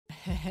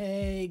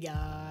Hey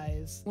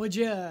guys, what'd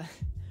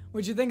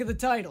you think of the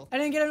title? I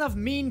didn't get enough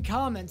mean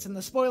comments in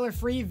the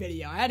spoiler-free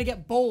video. I had to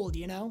get bold,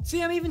 you know?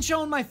 See, I'm even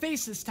showing my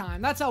face this time.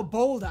 That's how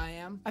bold I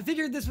am. I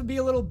figured this would be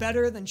a little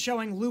better than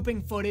showing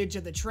looping footage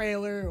of the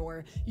trailer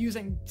or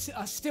using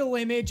a still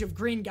image of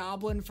Green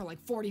Goblin for like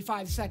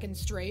 45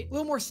 seconds straight. A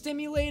little more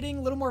stimulating,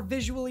 a little more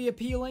visually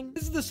appealing.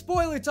 This is the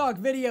spoiler talk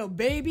video,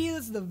 baby.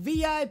 This is the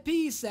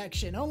VIP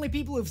section. Only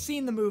people who've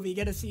seen the movie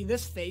get to see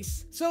this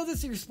face. So this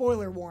is your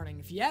spoiler warning.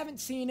 If you haven't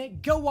seen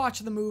it, go watch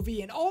the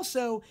movie. And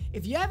also,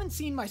 if you haven't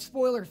seen my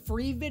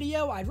spoiler-free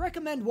video, I'd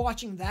recommend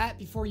watching that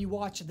before you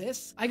watch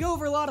this. I go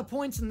over a lot of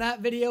points in that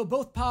video,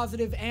 both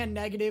positive and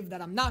negative,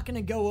 that I'm not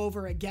gonna go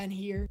over again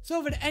here.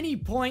 So if at any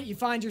point you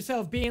find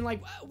yourself being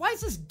like, why is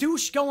this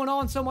douche going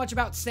on so much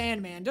about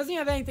Sandman? Doesn't he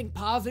have anything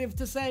positive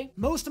to say?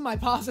 Most of my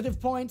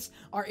positive points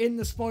are in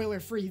the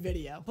spoiler-free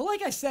video. But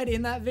like I said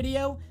in that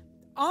video,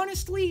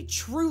 honestly,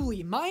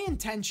 truly, my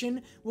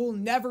intention will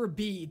never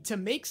be to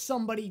make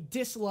somebody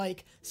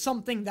dislike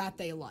something that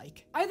they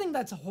like. I think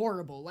that's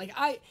horrible. Like,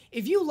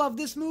 if you love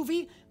this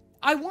movie,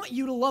 I want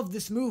you to love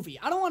this movie.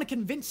 I don't want to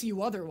convince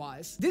you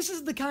otherwise. This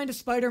is the kind of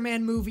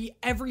Spider-Man movie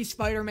every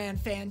Spider-Man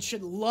fan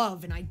should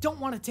love, and I don't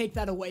want to take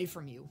that away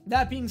from you.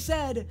 That being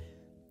said,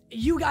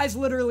 you guys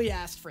literally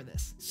asked for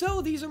this.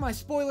 So these are my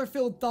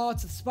spoiler-filled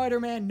thoughts of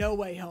Spider-Man No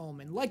Way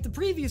Home, and like the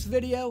previous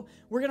video,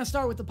 we're gonna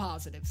start with the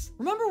positives.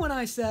 Remember when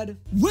I said,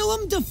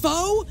 Willem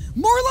Dafoe?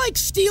 More like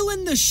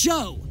stealing the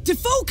show.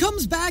 Dafoe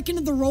comes back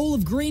into the role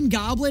of Green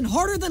Goblin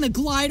harder than a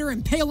glider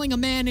impaling a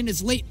man in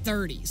his late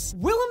 30s.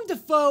 Willem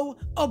Dafoe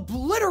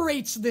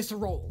obliterates this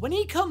role. When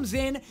he comes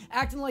in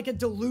acting like a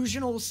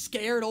delusional,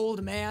 scared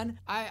old man,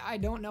 I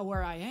don't know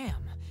where I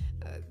am.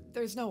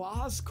 There's no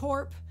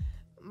Oscorp.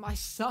 My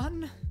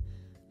son?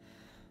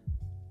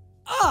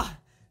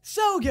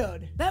 So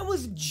good. That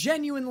was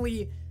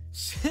genuinely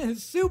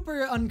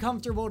super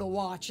uncomfortable to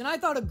watch, and I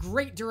thought a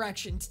great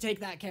direction to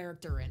take that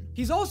character in.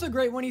 He's also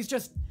great when he's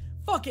just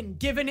fucking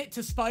giving it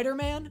to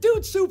Spider-Man.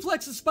 Dude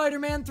suplexes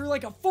Spider-Man through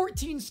like a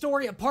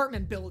 14-story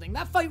apartment building.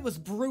 That fight was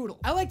brutal.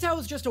 I liked how it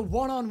was just a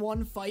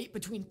one-on-one fight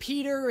between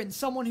Peter and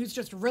someone who's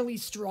just really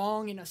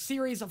strong in a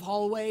series of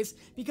hallways,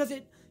 because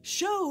it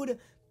showed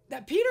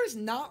that Peter's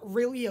not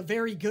really a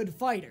very good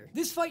fighter.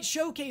 This fight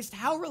showcased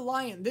how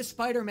reliant this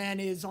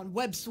Spider-Man is on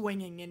web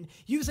swinging and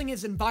using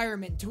his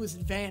environment to his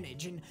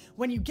advantage, and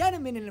when you get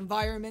him in an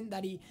environment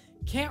that he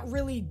can't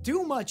really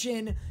do much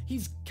in,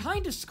 he's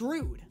kinda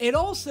screwed. It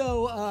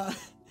also,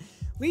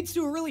 leads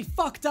to a really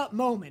fucked up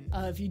moment.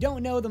 If you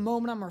don't know the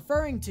moment I'm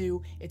referring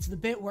to, it's the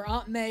bit where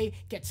Aunt May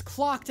gets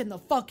clocked in the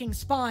fucking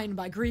spine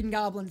by Green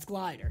Goblin's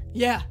glider.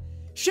 Yeah,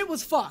 shit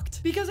was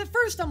fucked. Because at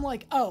first I'm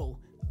like, oh,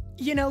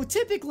 you know,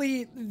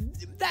 typically,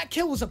 that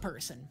kills a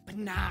person. But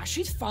nah,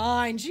 she's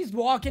fine. She's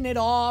walking it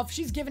off.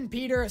 She's giving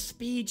Peter a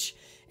speech.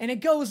 And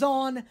it goes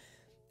on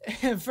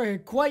for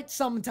quite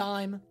some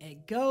time.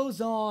 It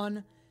goes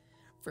on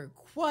for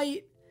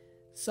quite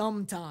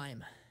some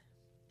time.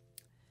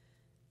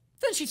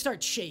 Then she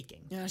starts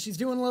shaking. You know, she's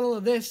doing a little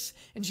of this,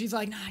 and she's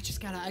like, nah, I just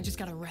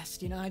gotta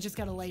rest, you know? I just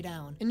gotta lay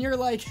down. And you're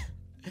like,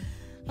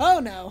 oh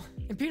no.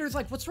 And Peter's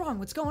like, what's wrong?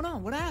 What's going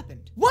on? What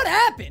happened? What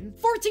happened?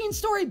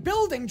 14-story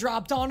building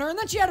dropped on her, and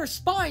then she had her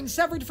spine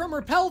severed from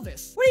her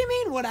pelvis. What do you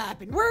mean, what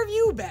happened? Where have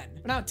you been?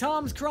 But now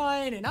Tom's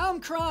crying, and I'm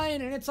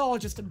crying, and it's all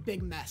just a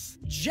big mess.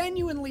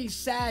 Genuinely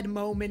sad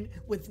moment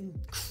with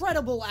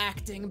incredible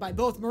acting by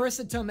both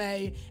Marissa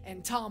Tomei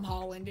and Tom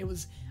Holland.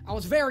 I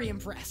was very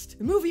impressed.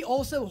 The movie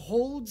also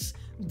holds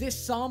this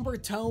somber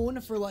tone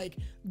for like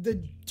the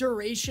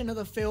duration of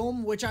the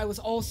film, which I was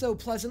also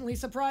pleasantly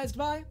surprised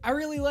by. I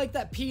really like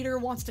that Peter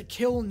wants to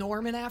kill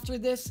Norman after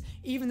this,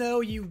 even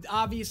though you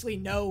obviously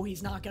know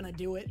he's not gonna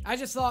do it. I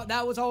just thought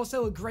that was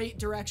also a great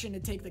direction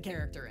to take the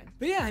character in.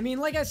 But yeah, I mean,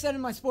 like I said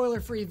in my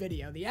spoiler-free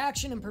video, the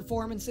action and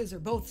performances are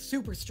both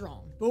super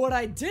strong. But what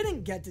I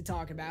didn't get to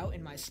talk about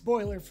in my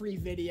spoiler-free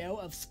video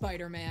of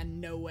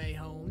Spider-Man No Way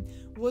Home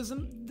was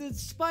the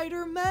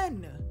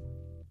Spider-Men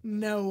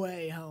No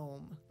Way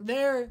Home.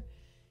 They're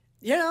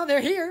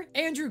here.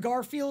 Andrew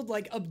Garfield,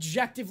 like,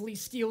 objectively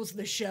steals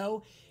the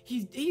show.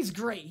 He's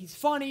great. He's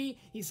funny.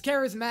 He's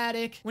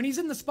charismatic. When he's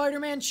in the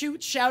Spider-Man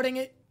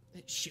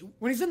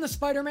when he's in the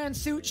Spider-Man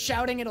suit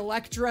shouting at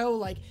Electro,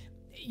 like,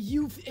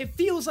 it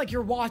feels like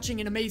you're watching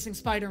an Amazing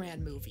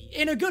Spider-Man movie,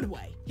 in a good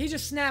way. He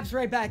just snaps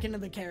right back into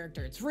the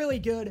character. It's really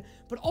good,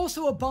 but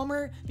also a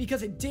bummer,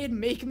 because it did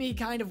make me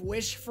kind of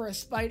wish for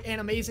an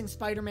Amazing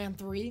Spider-Man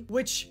 3,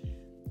 which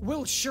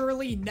will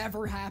surely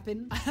never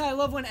happen. I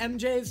love when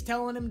MJ is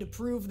telling him to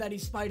prove that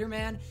he's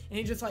Spider-Man, and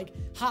he just, like,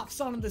 hops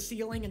onto the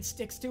ceiling and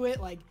sticks to it,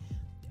 like,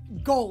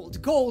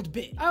 gold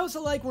bit. I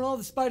also like when all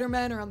the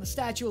Spider-Men are on the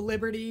Statue of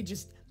Liberty,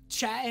 just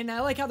chatting. I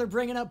like how they're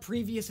bringing up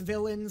previous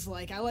villains.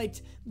 Like, I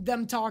liked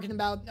them talking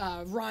about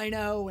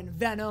Rhino and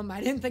Venom.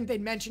 I didn't think they'd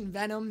mention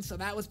Venom, so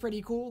that was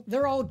pretty cool.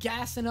 They're all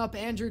gassing up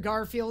Andrew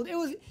Garfield. It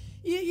was,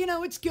 you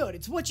know, it's good.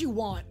 It's what you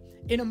want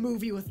in a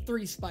movie with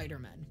 3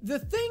 Spider-Men. The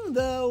thing,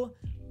 though,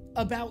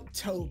 about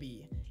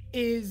Tobey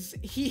is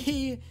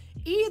he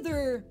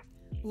either,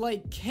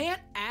 like,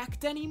 can't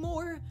act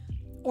anymore,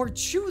 or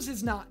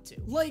chooses not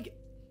to. Like,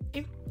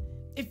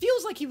 it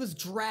feels like he was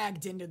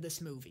dragged into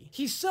this movie.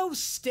 He's so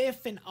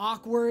stiff and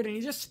awkward, and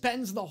he just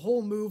spends the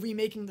whole movie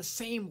making the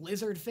same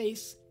lizard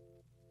face.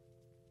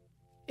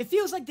 It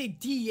feels like they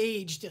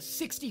de-aged a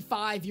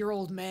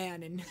 65-year-old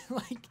man, and,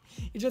 like,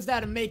 he just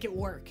had to make it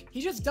work. He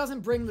just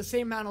doesn't bring the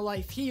same amount of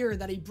life here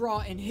that he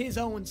brought in his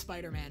own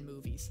Spider-Man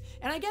movies.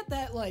 And I get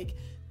that, like,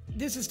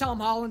 this is Tom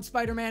Holland's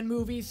Spider-Man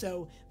movie,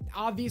 so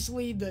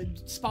obviously the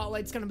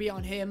spotlight's gonna be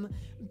on him.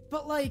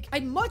 But, like,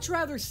 I'd much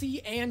rather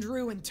see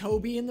Andrew and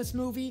Tobey in this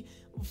movie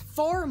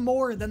far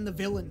more than the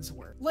villains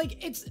were.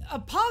 Like, it's a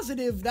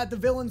positive that the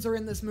villains are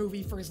in this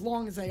movie for as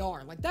long as they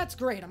are. Like, that's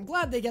great. I'm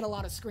glad they get a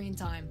lot of screen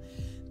time.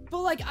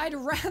 But, like, I'd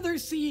rather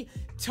see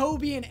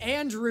Tobey and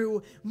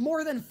Andrew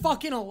more than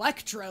fucking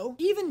Electro.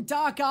 Even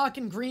Doc Ock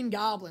and Green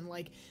Goblin,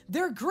 like,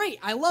 they're great.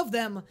 I love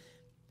them.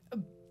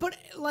 But,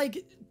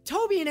 like,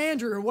 Tobey and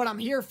Andrew are what I'm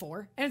here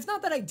for. And it's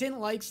not that I didn't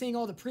like seeing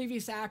all the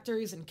previous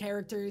actors and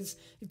characters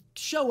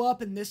show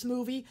up in this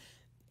movie.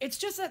 It's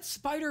just that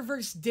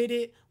Spider-Verse did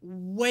it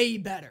way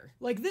better.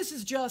 Like, this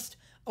is just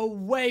a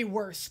way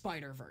worse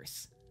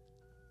Spider-Verse.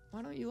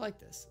 Why don't you like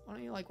this? Why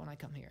don't you like when I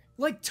come here?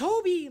 Like,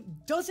 Tobey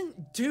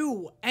doesn't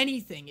do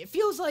anything. It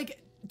feels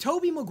like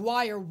Tobey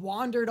Maguire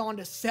wandered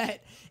onto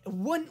set,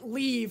 wouldn't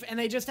leave, and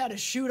they just had to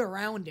shoot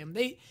around him.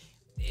 They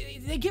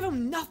give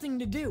him nothing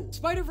to do.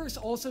 Spider-Verse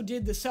also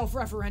did the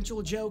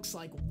self-referential jokes,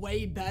 like,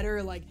 way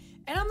better, like,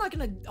 and I'm not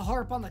gonna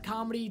harp on the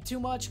comedy too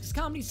much, because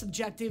comedy's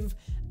subjective.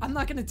 I'm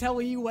not gonna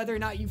tell you whether or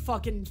not you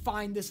fucking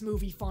find this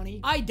movie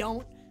funny. I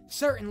don't,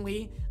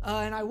 certainly,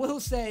 and I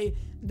will say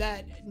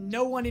that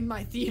no one in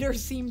my theater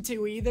seemed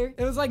to either.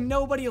 It was like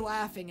nobody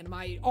laughing in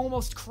my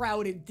almost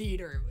crowded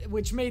theater,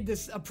 which made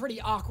this a pretty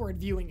awkward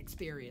viewing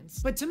experience.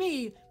 But to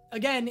me,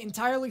 again,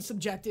 entirely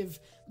subjective,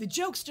 the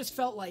jokes just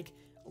felt like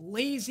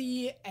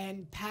lazy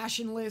and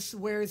passionless,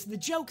 whereas the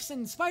jokes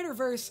in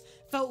Spider-Verse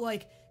felt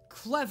like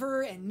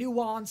clever and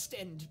nuanced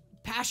and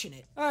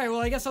passionate. Alright, well,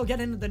 I guess I'll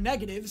get into the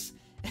negatives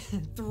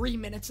 3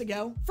 minutes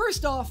ago.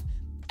 First off,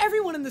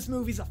 everyone in this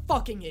movie's a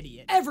fucking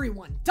idiot.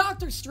 Everyone.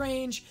 Doctor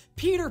Strange,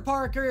 Peter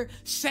Parker,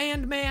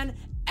 Sandman,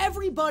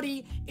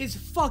 everybody is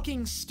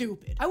fucking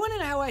stupid. I went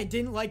into how I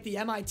didn't like the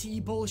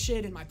MIT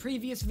bullshit in my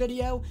previous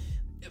video,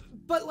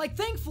 but, like,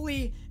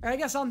 thankfully, or I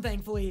guess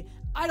unthankfully,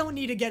 I don't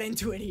need to get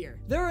into it here.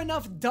 There are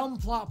enough dumb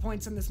plot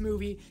points in this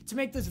movie to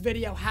make this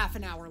video half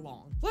an hour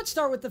long. Let's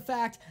start with the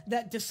fact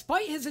that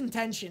despite his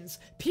intentions,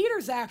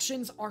 Peter's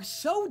actions are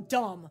so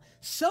dumb,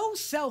 so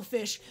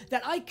selfish,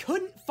 that I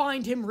couldn't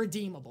find him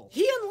redeemable.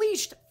 He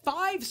unleashed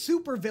 5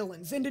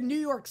 supervillains into New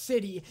York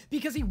City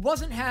because he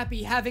wasn't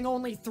happy having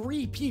only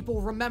 3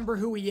 people remember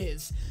who he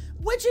is.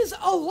 Which is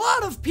a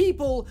lot of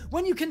people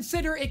when you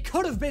consider it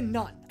could have been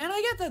none. And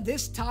I get that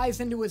this ties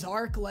into his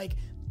arc, like,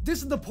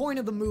 this is the point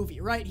of the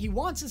movie, right? He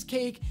wants his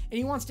cake, and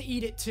he wants to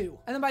eat it too.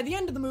 And then by the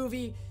end of the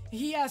movie,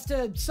 he has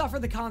to suffer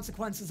the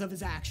consequences of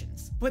his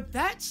actions. But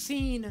that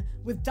scene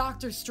with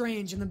Doctor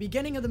Strange in the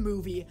beginning of the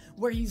movie,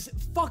 where he's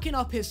fucking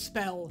up his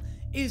spell,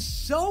 is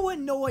so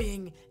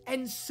annoying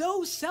and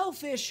so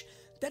selfish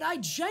that I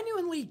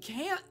genuinely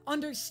can't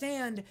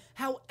understand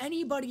how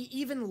anybody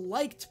even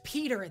liked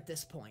Peter at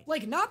this point.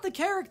 Like, not the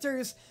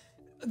characters,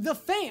 the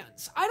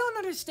fans. I don't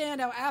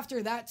understand how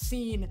after that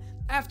scene,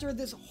 after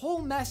this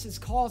whole mess is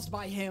caused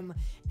by him,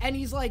 and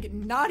he's, like,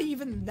 not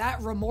even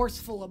that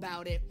remorseful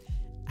about it,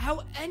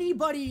 how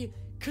anybody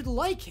could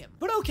like him.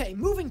 But okay,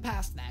 moving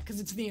past that, because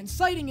it's the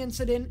inciting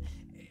incident,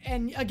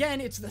 and again,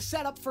 it's the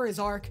setup for his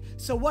arc,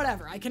 so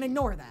whatever, I can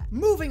ignore that.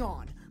 Moving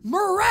on.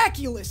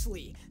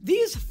 Miraculously,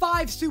 these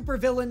 5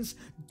 supervillains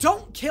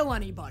don't kill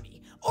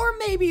anybody. Or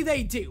maybe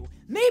they do.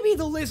 Maybe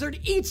the lizard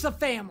eats a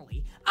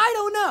family. I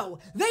don't know.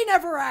 They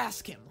never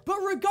ask him.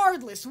 But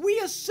regardless, we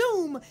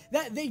assume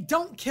that they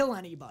don't kill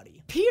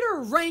anybody.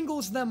 Peter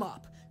wrangles them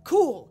up.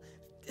 Cool.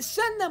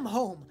 Send them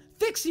home.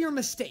 Fix your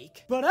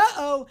mistake. But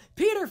uh-oh,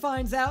 Peter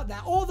finds out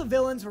that all the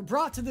villains were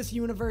brought to this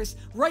universe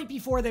right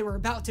before they were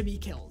about to be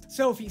killed.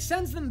 So if he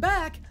sends them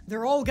back,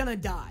 they're all gonna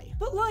die.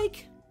 But,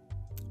 like,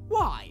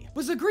 why?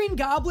 Was the Green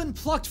Goblin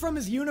plucked from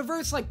his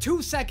universe like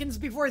 2 seconds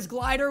before his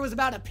glider was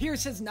about to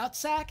pierce his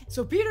nutsack?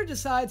 So Peter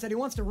decides that he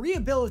wants to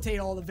rehabilitate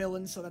all the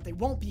villains so that they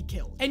won't be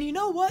killed. And you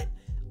know what?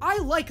 I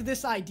like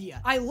this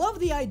idea. I love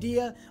the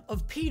idea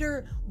of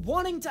Peter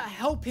wanting to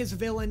help his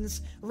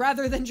villains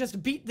rather than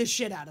just beat the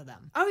shit out of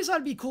them. I always thought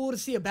it'd be cool to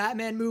see a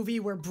Batman movie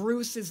where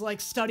Bruce is, like,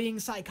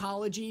 studying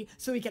psychology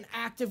so he can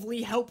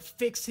actively help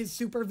fix his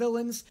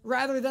supervillains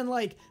rather than,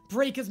 like,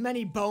 break as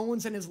many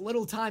bones in as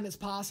little time as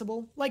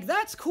possible. Like,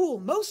 that's cool.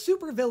 Most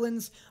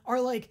supervillains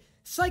are, like,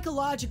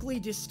 psychologically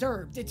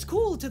disturbed. It's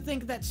cool to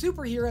think that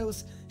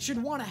superheroes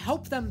should want to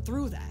help them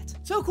through that.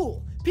 So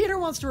cool. Peter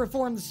wants to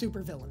reform the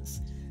supervillains.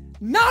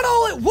 Not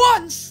all at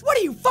once! What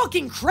are you,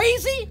 fucking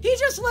crazy? He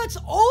just lets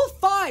all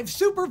 5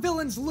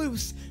 supervillains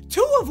loose,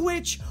 2 of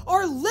which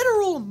are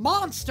literal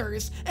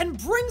monsters, and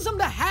brings them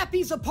to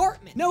Happy's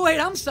apartment. No, wait,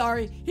 I'm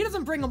sorry. He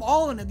doesn't bring them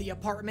all into the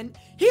apartment.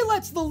 He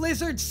lets the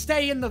lizard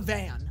stay in the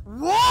van.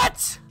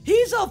 What?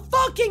 He's a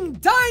fucking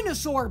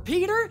dinosaur,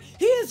 Peter!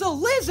 He is a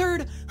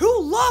lizard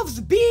who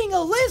loves being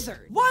a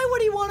lizard! Why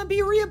would he want to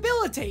be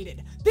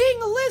rehabilitated?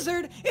 Being a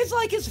lizard is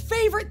like his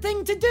favorite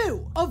thing to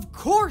do. Of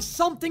course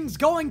something's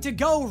going to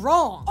go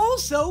wrong.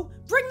 Also,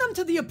 bring them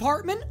to the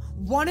apartment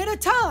one at a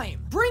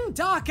time. Bring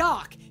Doc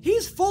Ock.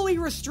 He's fully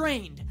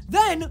restrained.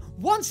 Then,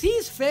 once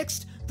he's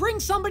fixed, bring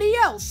somebody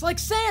else, like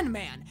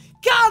Sandman.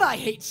 God, I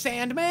hate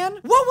Sandman!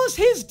 What was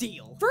his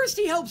deal? First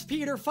he helps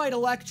Peter fight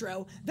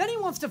Electro, then he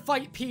wants to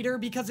fight Peter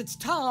because it's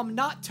Tom,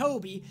 not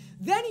Toby,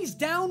 then he's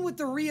down with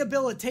the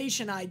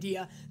rehabilitation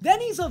idea, then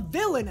he's a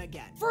villain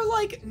again. For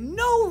like,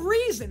 no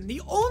reason.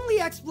 The only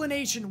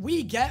explanation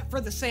we get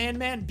for the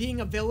Sandman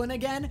being a villain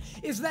again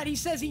is that he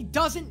says he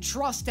doesn't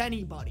trust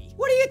anybody.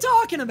 What are you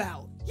talking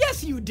about?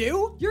 Yes, you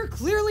do! You're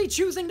clearly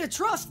choosing to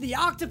trust the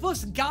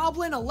octopus,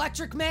 goblin,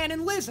 electric man,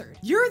 and lizard.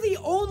 You're the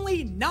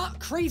only not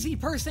crazy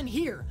person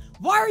here.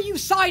 Why are you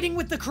siding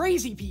with the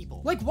crazy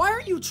people? Like, why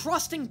aren't you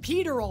trusting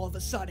Peter all of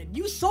a sudden?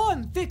 You saw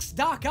him fix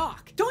Doc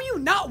Ock. Don't you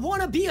not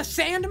want to be a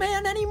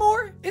Sandman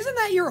anymore? Isn't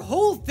that your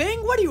whole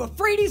thing? What, are you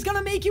afraid he's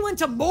gonna make you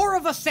into more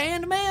of a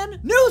Sandman?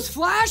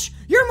 Newsflash!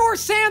 You're more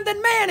sand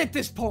than man at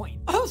this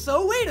point!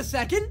 Also, wait a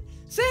second.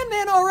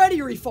 Sandman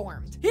already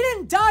reformed. He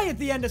didn't die at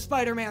the end of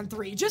Spider-Man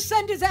 3, just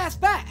send his ass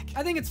back.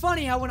 I think it's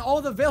funny how when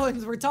all the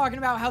villains were talking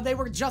about how they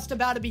were just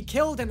about to be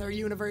killed in their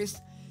universe,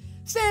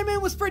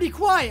 Sandman was pretty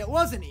quiet,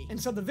 wasn't he? And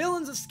so the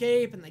villains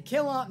escape and they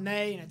kill Aunt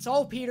May, and it's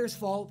all Peter's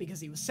fault because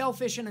he was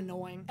selfish and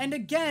annoying. And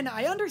again,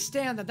 I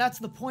understand that that's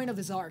the point of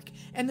his arc,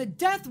 and the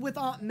death with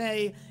Aunt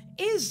May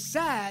is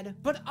sad,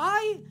 but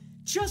I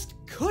just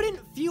couldn't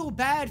feel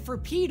bad for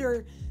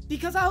Peter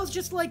because I was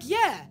just like,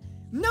 yeah,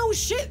 no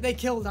shit they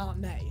killed Aunt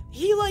May.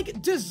 He,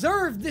 like,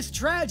 deserved this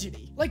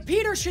tragedy. Like,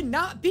 Peter should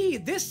not be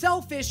this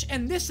selfish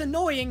and this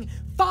annoying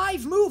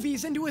 5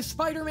 movies into his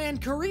Spider-Man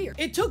career.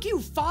 It took you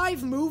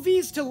 5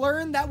 movies to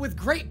learn that with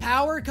great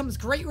power comes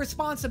great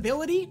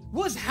responsibility?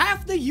 Was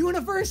half the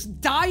universe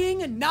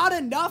dying not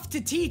enough to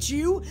teach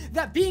you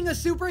that being a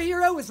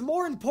superhero is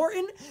more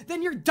important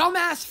than your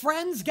dumbass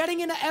friends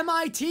getting into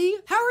MIT?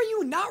 How are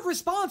you not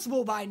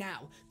responsible by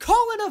now?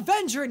 Call an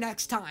Avenger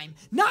next time,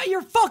 not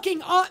your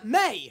fucking Aunt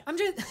May.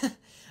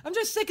 I'm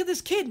just sick of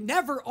this kid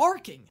never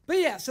arcing. But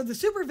yeah, so the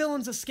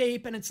supervillains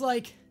escape, and it's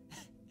like,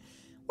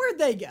 where'd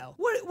they go?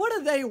 What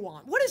do they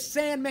want? What is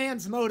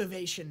Sandman's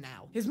motivation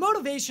now? His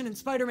motivation in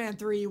Spider-Man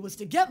 3 was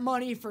to get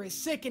money for his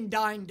sick and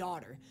dying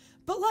daughter.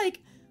 But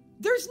like,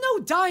 there's no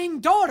dying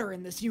daughter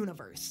in this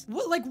universe.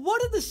 What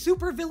do the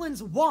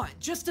supervillains want?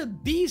 Just to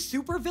be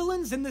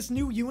supervillains in this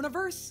new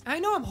universe? I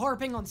know I'm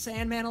harping on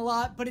Sandman a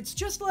lot, but it's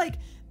just like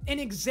an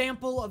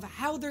example of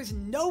how there's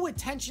no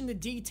attention to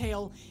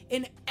detail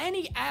in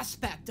any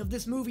aspect of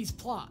this movie's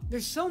plot.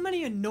 There's so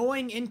many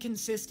annoying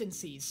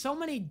inconsistencies, so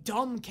many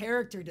dumb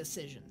character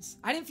decisions.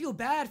 I didn't feel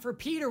bad for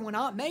Peter when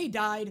Aunt May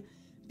died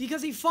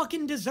because he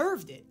fucking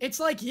deserved it. It's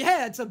like,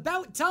 yeah, it's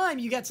about time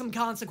you get some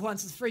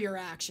consequences for your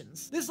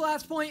actions. This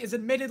last point is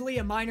admittedly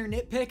a minor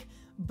nitpick,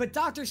 but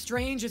Doctor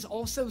Strange is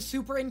also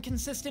super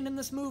inconsistent in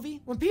this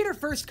movie. When Peter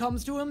first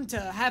comes to him to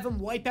have him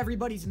wipe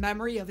everybody's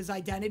memory of his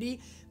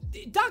identity,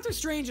 Doctor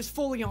Strange is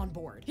fully on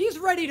board. He's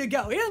ready to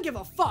go. He doesn't give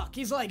a fuck.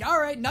 He's like, all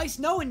right, nice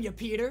knowing you,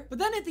 Peter. But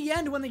then at the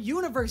end, when the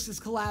universe is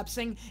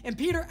collapsing and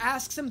Peter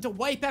asks him to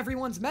wipe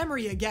everyone's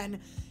memory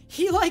again,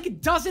 he,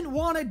 like, doesn't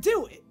want to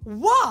do it.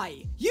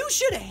 Why? You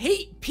should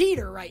hate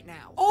Peter right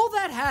now. All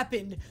that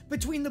happened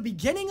between the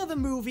beginning of the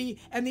movie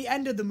and the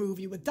end of the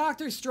movie with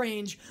Doctor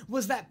Strange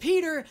was that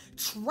Peter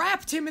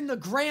trapped him in the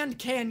Grand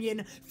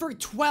Canyon for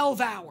 12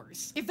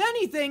 hours. If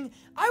anything,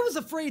 I was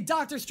afraid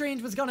Doctor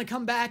Strange was gonna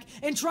come back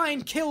and try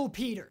and kill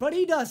Peter, but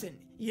he doesn't.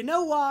 You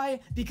know why?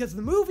 Because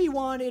the movie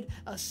wanted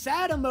a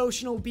sad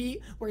emotional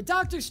beat where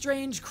Doctor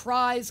Strange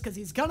cries because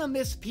he's gonna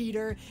miss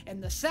Peter,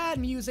 and the sad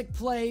music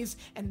plays,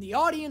 and the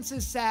audience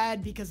is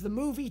sad because the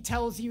movie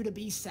tells you to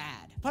be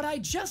sad. But I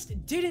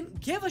just didn't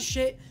give a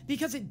shit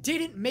because it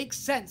didn't make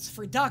sense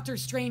for Doctor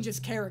Strange's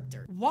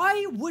character.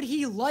 Why would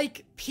he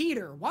like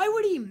Peter? Why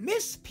would he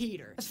miss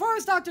Peter? As far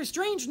as Doctor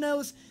Strange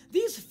knows,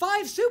 these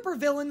 5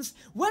 supervillains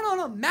went on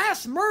a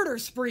mass murder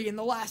spree in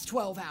the last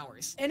 12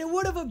 hours, and it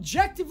would have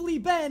objectively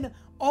been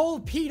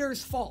all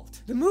Peter's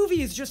fault. The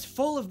movie is just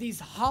full of these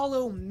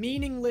hollow,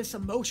 meaningless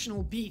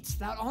emotional beats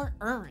that aren't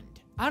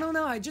earned. I don't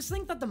know, I just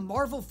think that the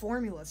Marvel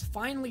formula is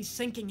finally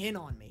sinking in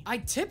on me. I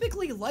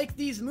typically like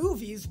these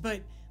movies,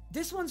 but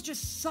this one's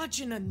just such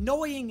an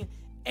annoying,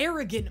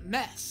 arrogant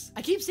mess.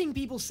 I keep seeing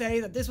people say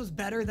that this was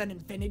better than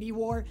Infinity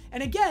War,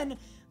 and again,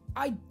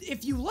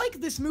 if you like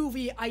this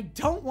movie, I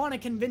don't want to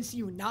convince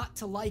you not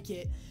to like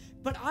it,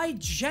 but I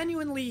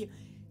genuinely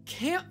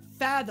can't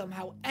fathom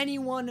how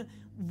anyone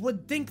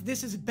would think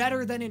this is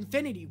better than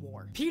Infinity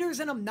War. Peter's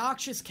an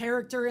obnoxious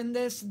character in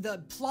this,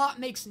 the plot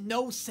makes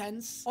no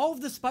sense. All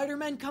of the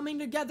Spider-Men coming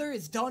together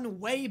is done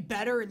way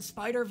better in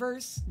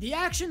Spider-Verse. The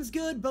action's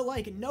good, but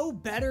like no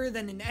better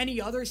than in any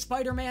other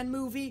Spider-Man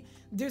movie.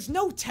 There's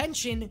no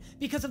tension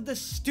because of the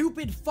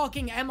stupid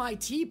fucking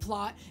MIT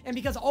plot and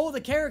because all the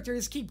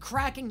characters keep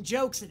cracking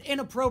jokes at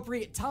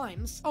inappropriate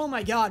times. Oh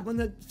my god, when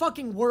the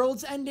fucking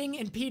world's ending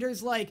and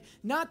Peter's like,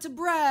 not to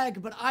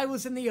brag, but I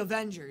was in the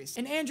Avengers.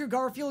 And Andrew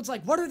Garfield's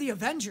like, what are the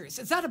Avengers?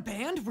 Is that a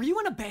band? Were you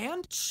in a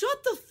band?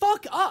 Shut the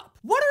fuck up.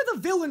 What are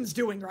the villains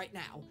doing right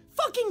now?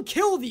 Fucking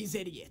kill these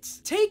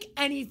idiots. Take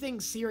anything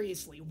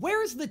seriously.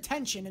 Where's the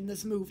tension in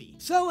this movie?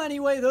 So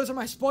anyway, those are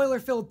my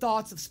spoiler-filled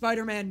thoughts of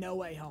Spider-Man No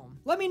Way Home.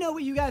 Let me know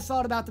what you guys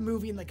thought about the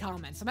movie in the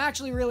comments. I'm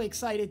actually really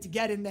excited to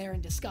get in there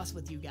and discuss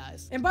with you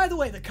guys. And by the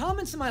way, the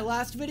comments in my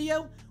last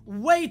video,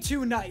 way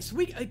too nice.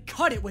 We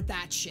cut it with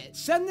that shit.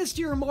 Send this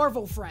to your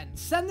Marvel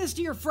friends. Send this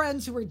to your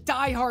friends who are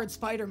diehard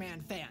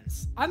Spider-Man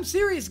fans. I'm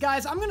serious,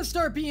 guys. I'm gonna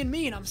start being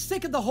mean. I'm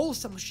sick of the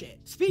wholesome shit.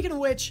 Speaking of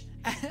which,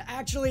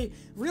 actually,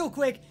 real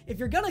quick, if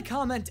you're gonna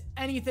comment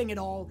anything at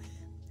all,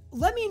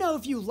 let me know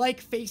if you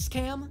like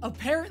Facecam.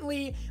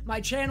 Apparently,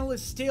 my channel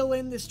is still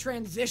in this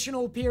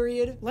transitional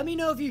period. Let me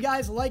know if you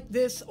guys like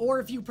this or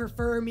if you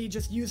prefer me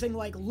just using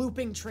like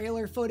looping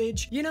trailer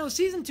footage. You know,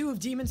 season 2 of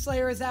Demon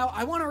Slayer is out.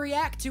 I want to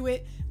react to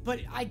it, but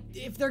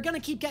if they're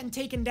gonna keep getting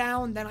taken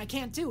down, then I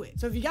can't do it.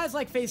 So if you guys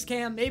like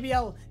Facecam, maybe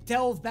I'll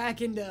delve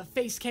back into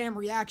Facecam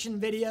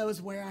reaction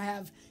videos where I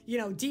have, you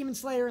know, Demon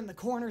Slayer in the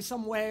corner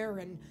somewhere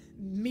and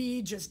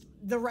me just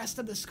the rest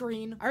of the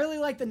screen. I really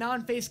like the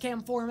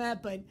non-Facecam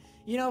format, but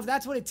you know, if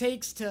that's what it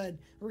takes to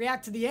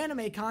react to the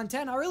anime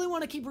content, I really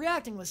want to keep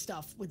reacting with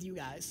stuff with you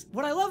guys.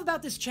 What I love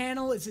about this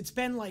channel is it's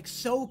been like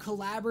so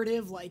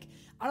collaborative. Like,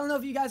 I don't know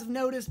if you guys have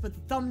noticed, but the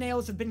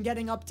thumbnails have been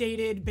getting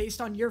updated based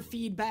on your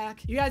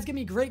feedback. You guys give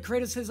me great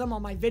criticism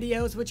on my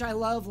videos, which I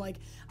love. Like,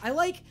 I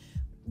like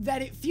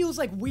that it feels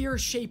like we're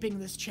shaping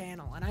this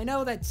channel. And I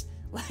know that's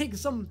like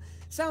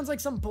sounds like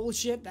some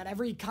bullshit that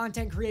every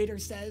content creator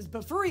says,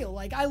 but for real,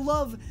 like, I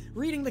love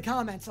reading the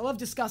comments. I love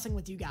discussing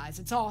with you guys.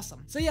 It's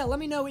awesome. So yeah, let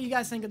me know what you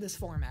guys think of this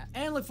format.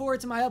 And look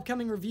forward to my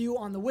upcoming review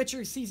on The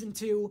Witcher Season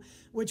 2,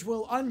 which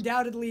will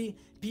undoubtedly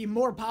be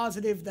more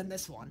positive than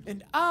this one.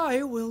 And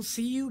I will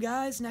see you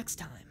guys next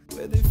time.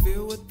 Where they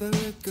feel with the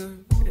liquor,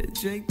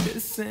 drink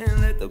this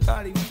and let the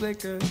body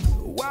flicker.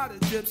 Water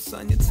drips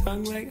on your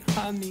tongue like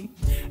honey.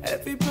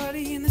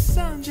 Everybody in the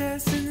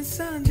sundress,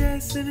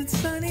 and it's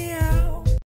sunny out.